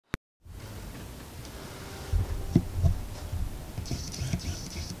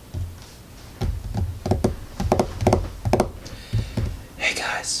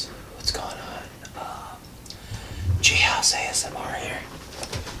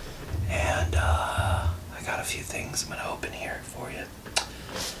a few things I'm going to open here for you.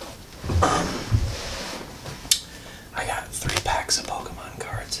 I got 3 packs of Pokemon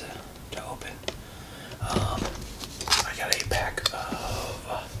cards to open. I got a pack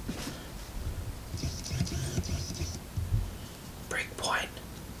of Breakpoint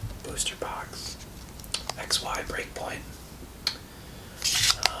booster box, XY Breakpoint.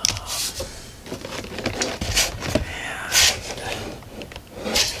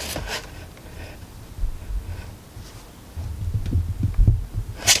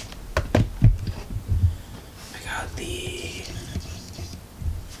 The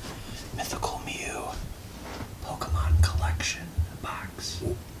Mythical Mew Pokemon Collection box.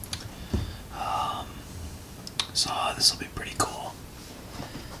 So this will be pretty cool.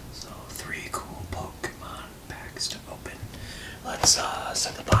 So 3 cool Pokemon packs to open. Let's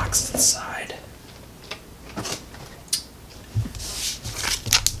set the box to the side.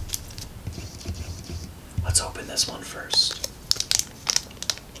 Let's open this one first.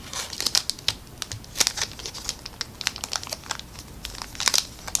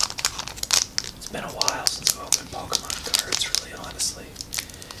 It's been a while since I've opened Pokemon cards, really, honestly.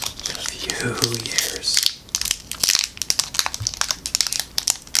 It's been a few years.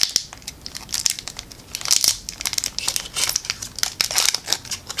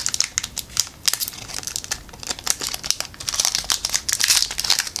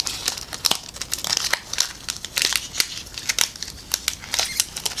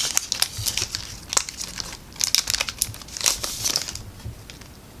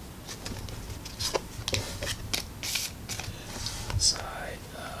 Side,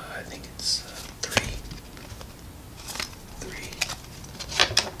 I think it's 3.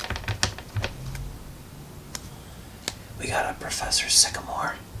 We got a Professor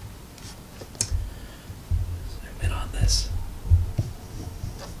Sycamore. Zoom in on this.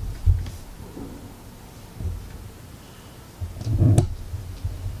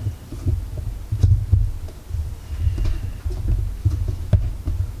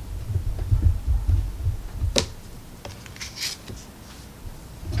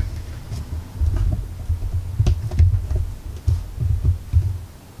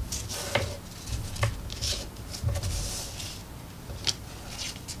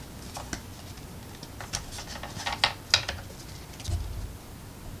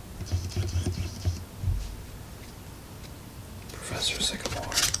 Professor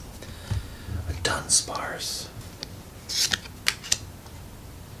Sycamore, a Dunsparce,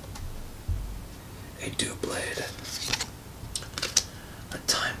 a Doublade, a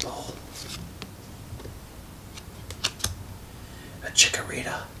Timeball, a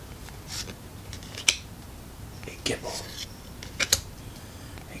Chikorita, a Gibble,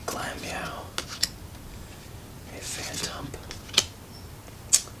 a Glammeow, a Phantump,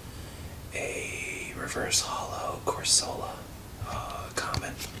 a Reverse Hollow Corsola,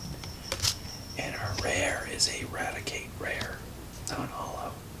 common, and our rare is a Eradicate rare,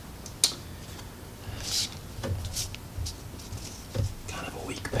 non-hollow. Kind of a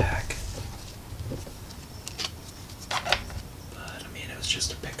weak pack, but I mean it was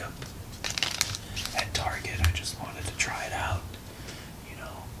just a pickup at Target. I just wanted to try it out, you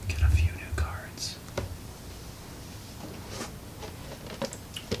know, get a few new cards.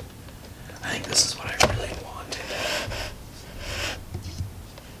 I think this is what I really wanted.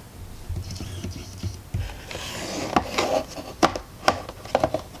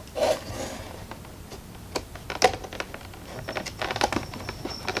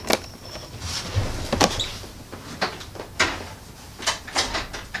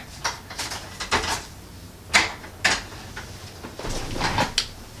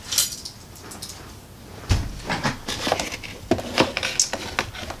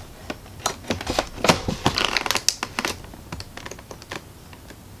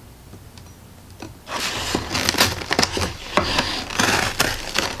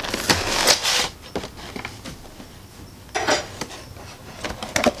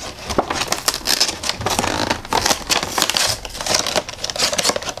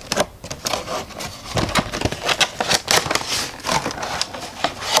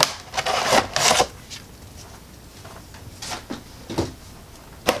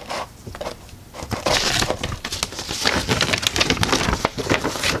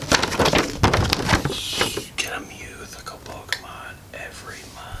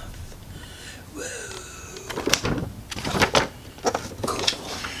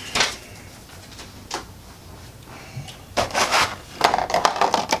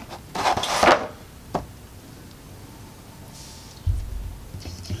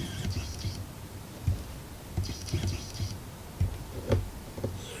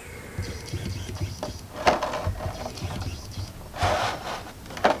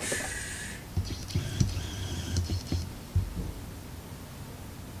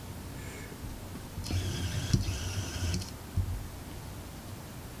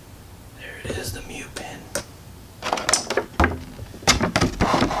 it is, the mute pin.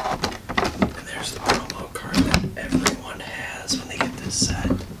 And there's the promo card that everyone has when they get this set.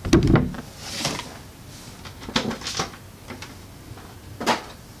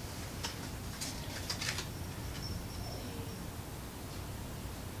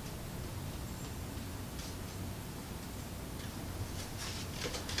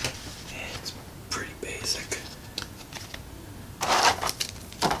 It's pretty basic.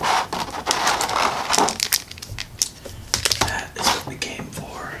 That is what we came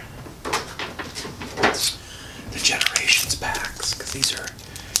for. The Generations packs, because these are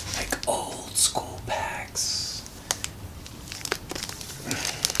like old school packs.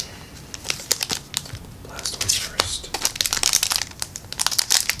 Blastoise first.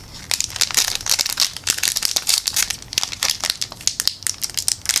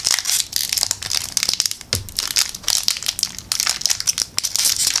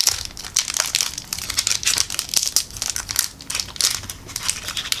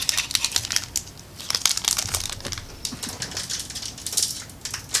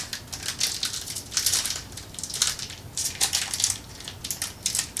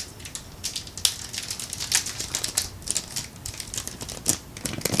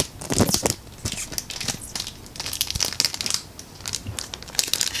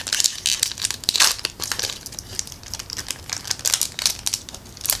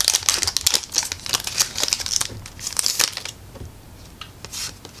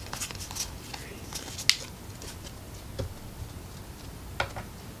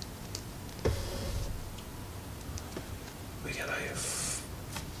 We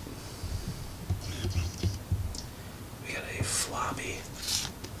got a floppy,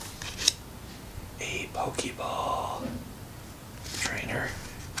 a Pokeball trainer,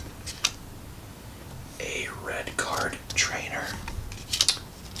 a red card trainer,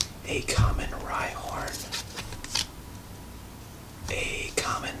 a common Rhyhorn, a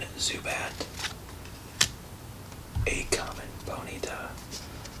common Zubat, a common Ponyta,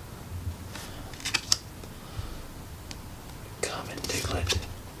 common Diglett,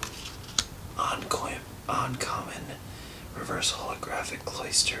 uncommon reverse holographic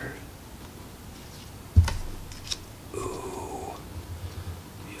Cloyster. Ooh,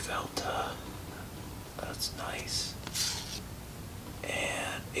 Yveltal, that's nice.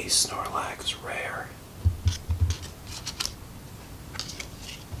 And a Snorlax rare.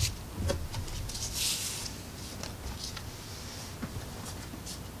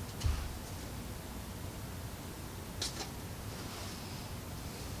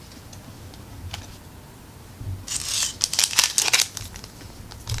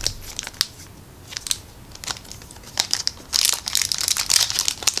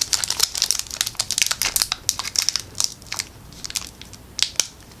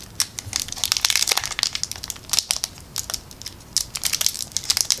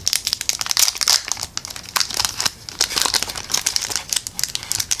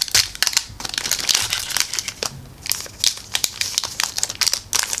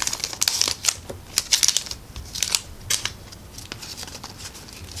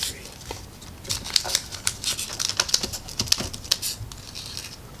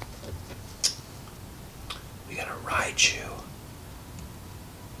 We got a Raichu,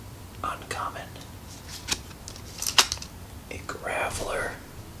 uncommon, a Graveler,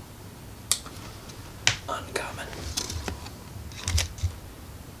 uncommon,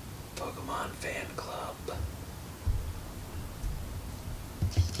 Pokemon Fan Club,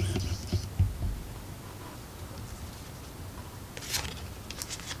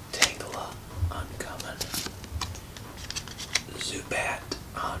 Tangela, uncommon, Zubat,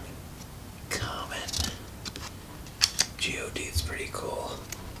 uncommon. Geodude's pretty cool.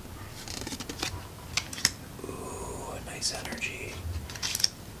 Ooh, a nice energy.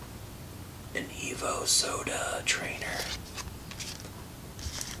 An Evo Soda trainer.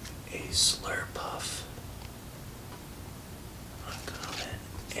 A Slurpuff. Uncommon.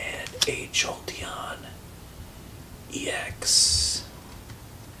 And a Jolteon EX.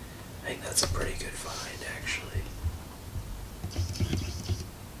 I think that's a pretty good find, actually.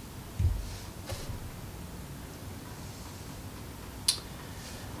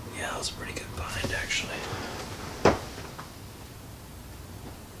 Yeah, that was a pretty good find, actually.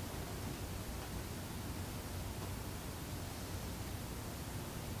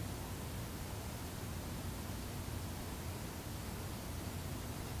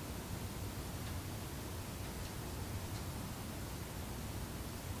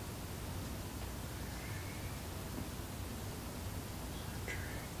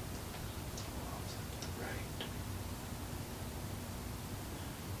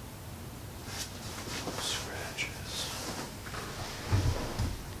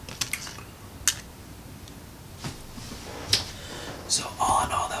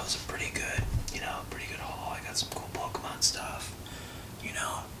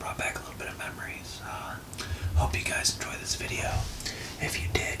 brought back a little bit of memories. Hope you guys enjoyed this video. If you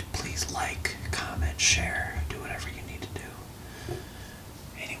did, please like, comment, share, do whatever you need to do.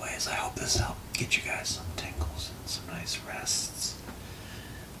 Anyways, I hope this helped get you guys some tingles and some nice rests.